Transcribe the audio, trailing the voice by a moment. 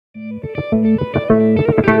Oh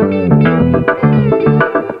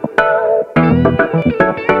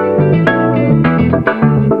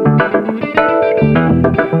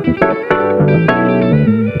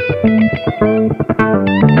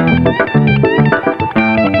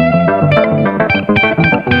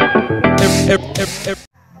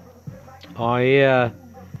yeah,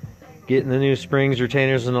 getting the new springs,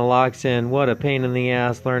 retainers, and the locks in. What a pain in the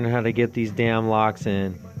ass learning how to get these damn locks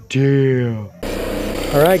in. Damn.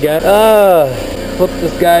 Alright guys, flip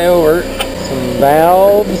this guy over. Some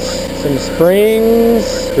valves, some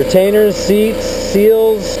springs, retainers, seats,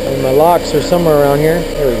 seals, and my locks are somewhere around here.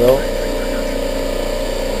 There we go.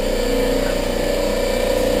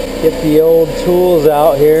 Get the old tools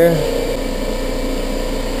out here.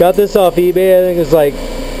 Got this off eBay. I think it was like,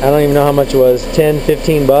 I don't even know how much it was, 10,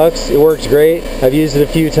 15 bucks. It works great. I've used it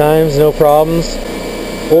a few times, no problems.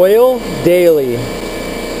 Oil daily.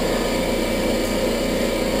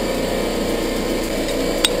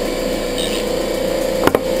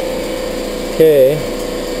 Okay.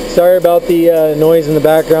 Sorry about the noise in the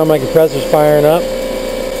background. My compressor's firing up.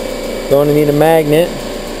 Going to need a magnet.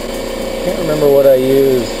 Can't remember what I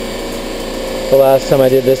used the last time I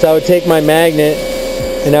did this. I would take my magnet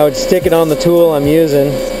and I would stick it on the tool I'm using,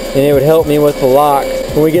 and it would help me with the lock.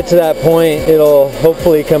 When we get to that point, it'll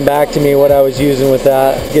hopefully come back to me what I was using with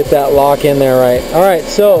that, get that lock in there right. Alright,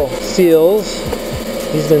 so seals.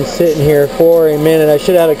 He's been sitting here for a minute. I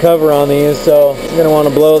should have had a cover on these, so I'm going to want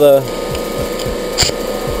to blow the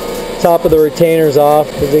top of the retainers off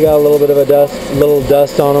because they got a little bit of a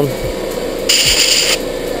dust on them.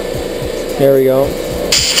 There we go.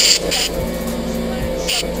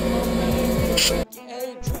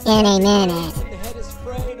 In a minute.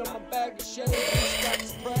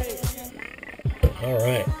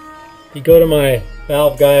 Alright, if you go to my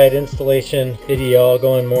valve guide installation video, I'll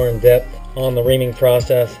go in more in depth on the reaming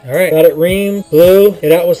process. Alright, got it reamed, blew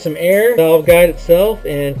it out with some air, valve guide itself,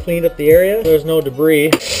 and cleaned up the area. There's no debris.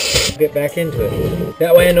 Get back into it.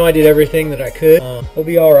 That way I know I did everything that I could. It'll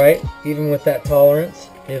be alright, even with that tolerance.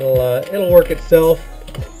 It'll work itself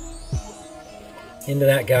into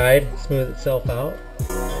that guide, smooth itself out.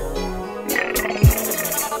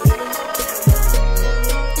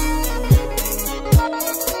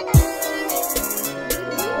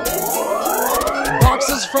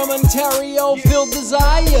 Boxes from Ontario filled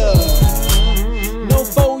desire. No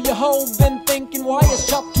bow, your hoe, been thinking wires,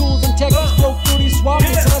 chop tools and techniques, flow through these swamps,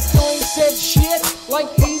 and I still ain't said shit like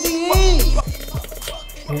Easy.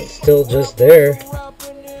 It's still just there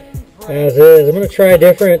as is. I'm going to try a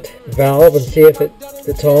different valve and see if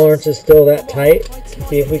the tolerance is still that tight.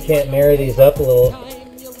 See if we can't marry these up a little.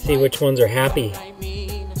 See which ones are happy.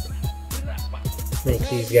 Make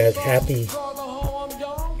these guys happy.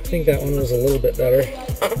 I think that one was a little bit better.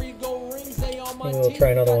 Maybe we'll try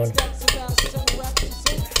another one.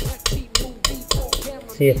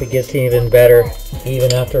 See if it gets even better,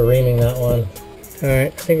 even after reaming that one.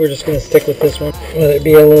 Alright, I think we're just going to stick with this one. Whether it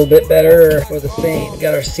be a little bit better or the same.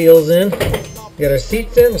 Got our seals in. Got our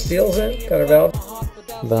seats in, seals in. Got our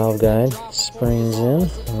valve guide. Springs in.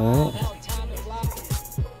 Alright.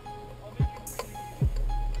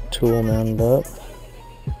 Tool mounted up.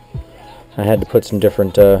 I had to put some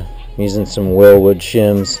different, using some Willwood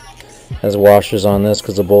shims as washers on this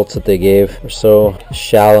because the bolts that they gave are so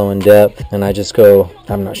shallow in depth, and I just go,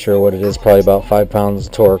 I'm not sure what it is, probably about 5 pounds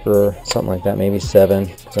of torque or something like that, maybe 7,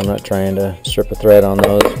 because I'm not trying to strip a thread on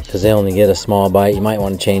those because they only get a small bite. You might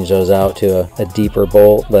want to change those out to a deeper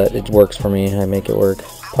bolt, but it works for me. I make it work.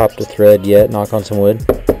 Popped a thread yet, knock on some wood.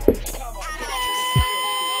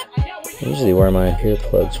 I usually wear my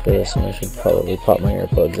earplugs for this, and I should probably pop my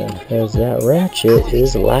earplugs in because that ratchet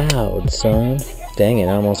is loud, son. Dang it,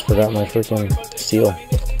 I almost forgot my freaking seal.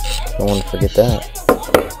 Don't want to forget that.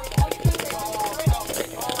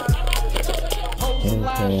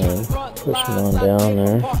 And push them on down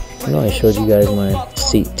there. I know I showed you guys my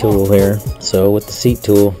seat tool here. So with the seat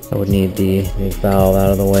tool, I would need the valve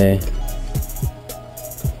out of the way.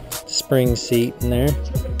 Spring seat in there.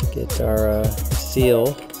 Get our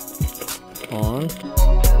seal on.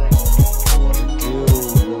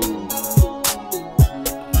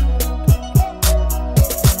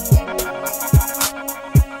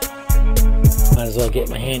 Might as well get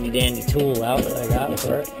my handy dandy tool out that I got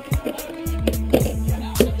for it.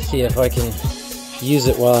 See if I can use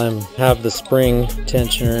it while I have the spring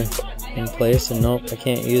tensioner in place. And nope, I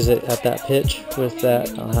can't use it at that pitch with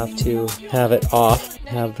that. I'll have to have it off,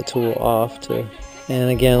 have the tool off to. And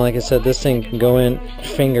again, like I said, this thing can go in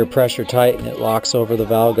finger pressure tight and it locks over the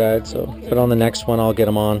valve guide. So, but on the next one, I'll get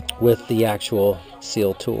them on with the actual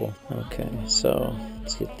seal tool. Okay, so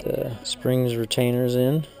let's get the springs retainers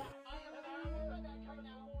in.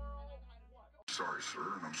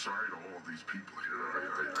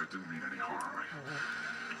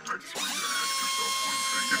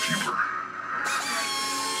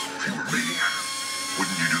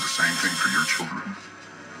 children.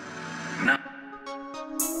 Now,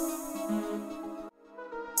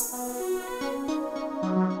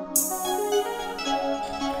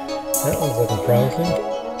 that one's looking promising.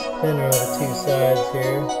 Then there are the two sides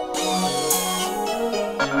here.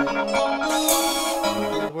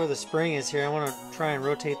 Where the spring is here, I want to try and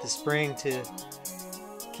rotate the spring to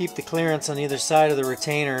keep the clearance on either side of the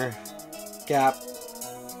retainer gap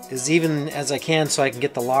as even as I can, so I can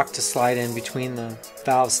get the lock to slide in between the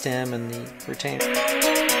valve stem and the retainer.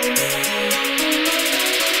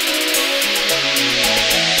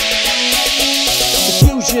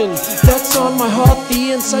 Confusion, that's on my heart.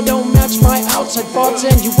 The inside don't match my outside thoughts,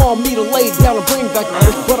 and you want me to lay down and bring back the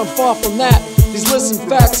earth, but I'm far from that. These listen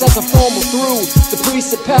facts as I fumble through the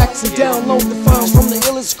preset packs and download the files from the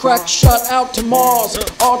illest crack. Shot out to Mars,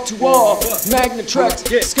 R2R, Magna tracks,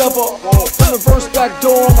 discover from the verse back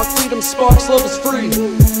door. My freedom sparks, love is free.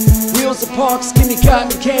 Wheels of parks, give me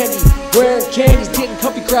cotton candy. Wearing candies, getting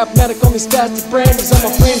comfy crap medic on these spastic brandies. On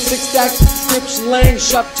my frame, 6 stacks, prescription lane.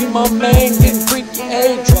 Shop to my main, getting freaky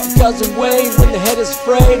age. Cousin Wade, when the head is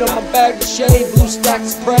frayed. On my bag of shade, blue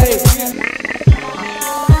stacks spray.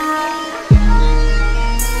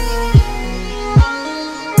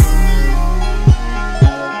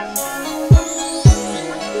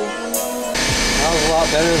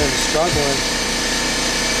 Better than struggling.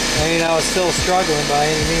 I mean, I was still struggling by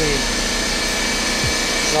any means.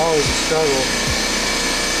 It's always a struggle.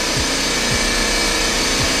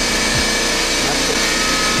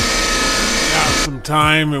 Yeah, some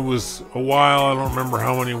time. It was a while. I don't remember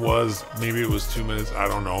how many it was. Maybe it was 2 minutes. I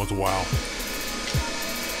don't know. It was a while.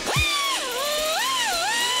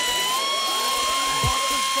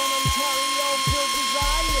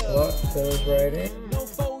 Lock goes right in.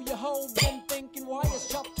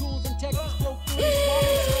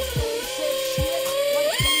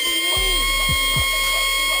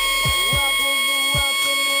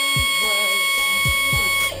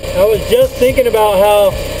 I was just thinking about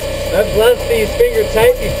how I've left these finger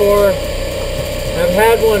tight before. I've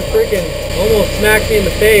had one freaking almost smack me in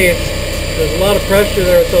the face. There's a lot of pressure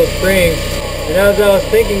there with those springs. And as I was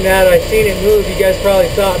thinking that, I seen it move. You guys probably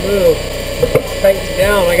saw it move. Tightened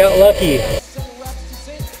down. I got lucky.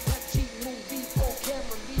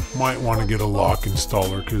 Might want to get a lock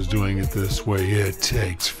installer because doing it this way, it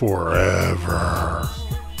takes forever.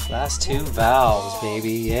 Last 2 valves,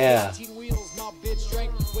 baby. Yeah.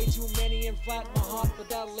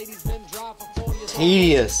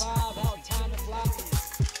 Tedious.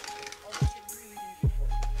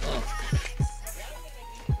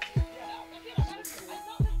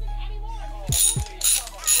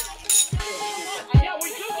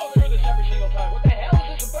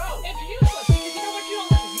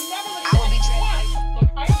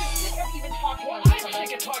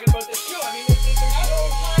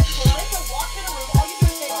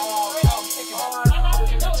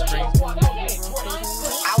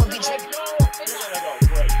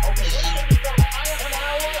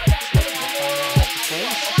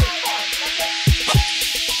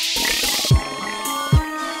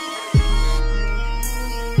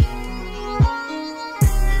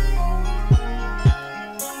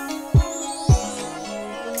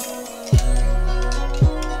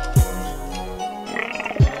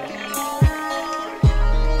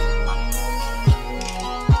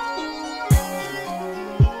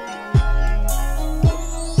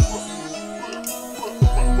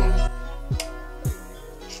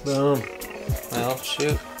 Boom. Well,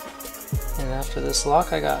 shoot. And after this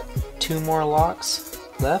lock, I got 2 more locks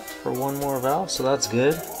left for 1 more valve, so that's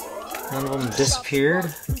good. None of them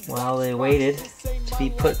disappeared while they waited to be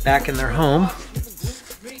put back in their home,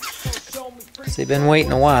 because they've been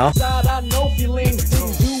waiting a while.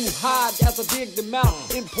 As I dig them out,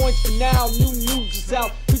 in points for now, new news is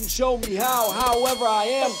out. Couldn't show me how, however I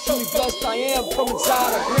am, truly blessed I am from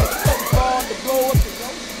inside. I grip, far to blow up.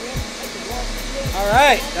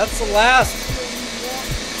 Alright, that's the last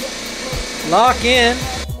lock in.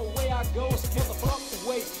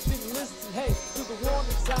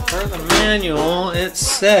 For the manual, it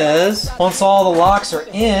says, once all the locks are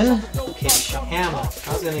in, okay, hammer.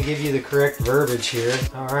 I was going to give you the correct verbiage here.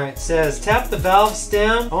 Alright, it says, tap the valve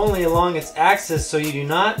stem only along its axis so you do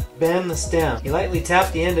not bend the stem. You lightly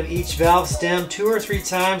tap the end of each valve stem 2 or 3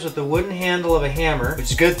 times with the wooden handle of a hammer, which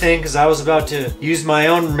is a good thing because I was about to use my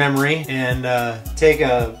own memory and take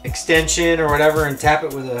a extension or whatever and tap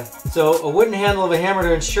it with a wooden handle of a hammer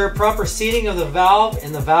to ensure proper seating of the valve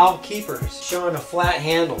and the valve keepers. Showing a flat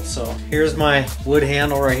handle. So here's my wood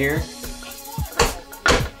handle right here.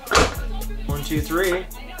 1, 2, 3.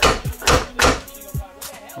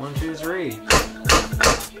 1, 2, 3.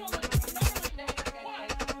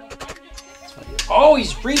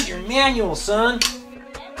 Always read your manual, son.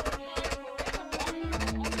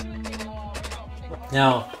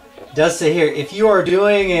 Now, it does say here, if you are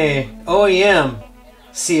doing a OEM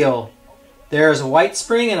seal, there's a white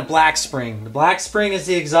spring and a black spring. The black spring is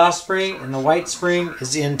the exhaust spring and the white spring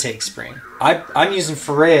is the intake spring. I'm using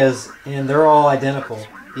Ferrea's and they're all identical.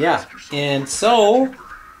 Yeah, and so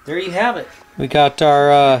there you have it. We got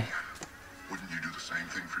our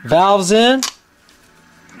valves in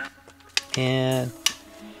and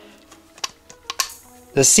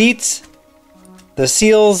the seats, the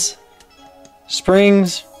seals,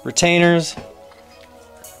 springs, retainers,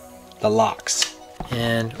 the locks.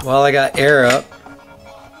 And while I got air up,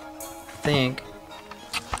 I think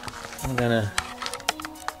I'm gonna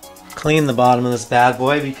clean the bottom of this bad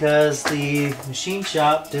boy because the machine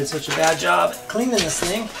shop did such a bad job at cleaning this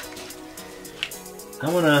thing. I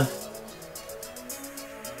wanna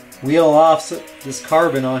wheel off this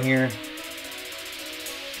carbon on here.